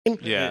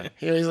Yeah.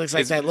 He always looks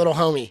like that little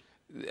homie.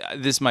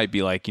 This might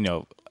be like,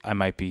 I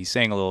might be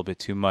saying a little bit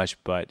too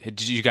much, but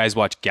did you guys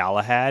watch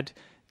Galahad?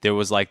 There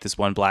was like this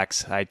one black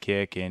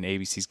sidekick in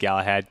ABC's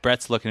Galahad.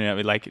 Brett's looking at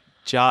me like,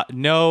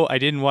 no, I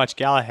didn't watch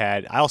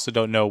Galahad. I also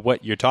don't know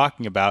what you're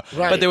talking about.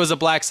 Right. But there was a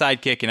black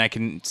sidekick, and I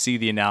can see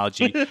the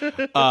analogy.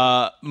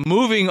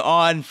 Moving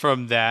on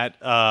from that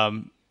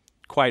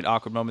quite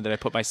awkward moment that I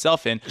put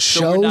myself in.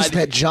 Shows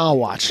that Jaw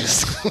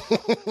watches.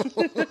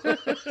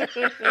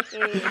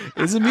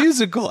 It's a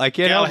musical. I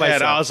can't help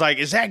Galahad, myself. I was like,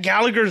 is that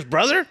Gallagher's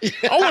brother?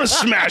 I want to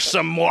smash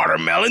some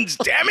watermelons,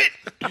 damn it.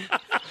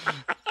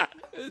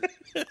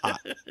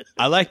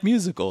 I like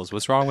musicals.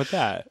 What's wrong with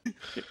that?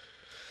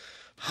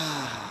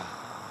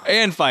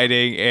 And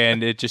fighting,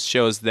 and it just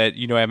shows that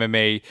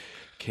MMA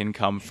can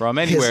come from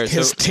anywhere.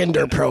 His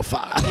Tinder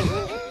profile.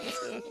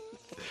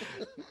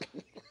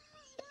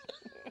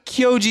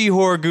 Kyoji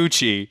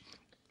Horiguchi,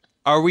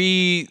 are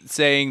we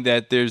saying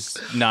that there's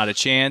not a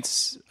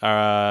chance?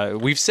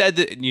 We've said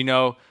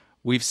that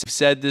we've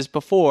said this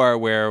before,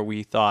 where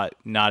we thought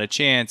not a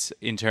chance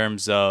in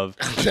terms of.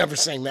 I'm never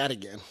saying that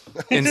again.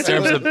 In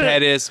terms of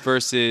Pettis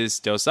versus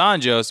Dos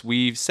Anjos,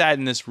 we've sat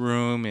in this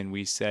room and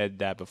we said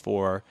that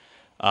before.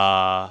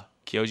 Kyoji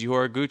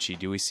Horiguchi,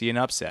 do we see an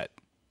upset?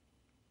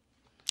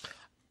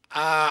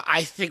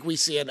 I think we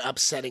see an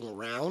upsetting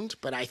round,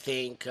 but I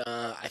think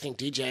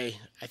DJ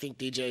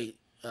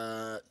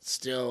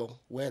still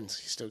wins.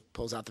 He still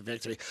pulls out the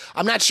victory.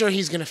 I'm not sure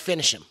he's going to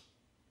finish him.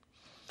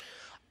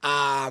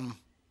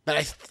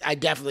 But I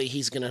definitely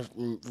he's going to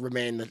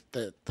remain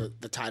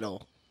the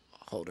title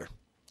holder.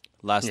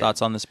 Last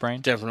thoughts on this,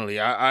 Brain? Definitely.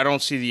 I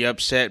don't see the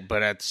upset,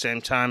 but at the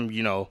same time,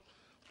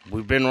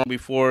 we've been wrong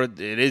before. It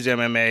is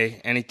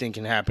MMA. Anything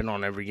can happen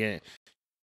on every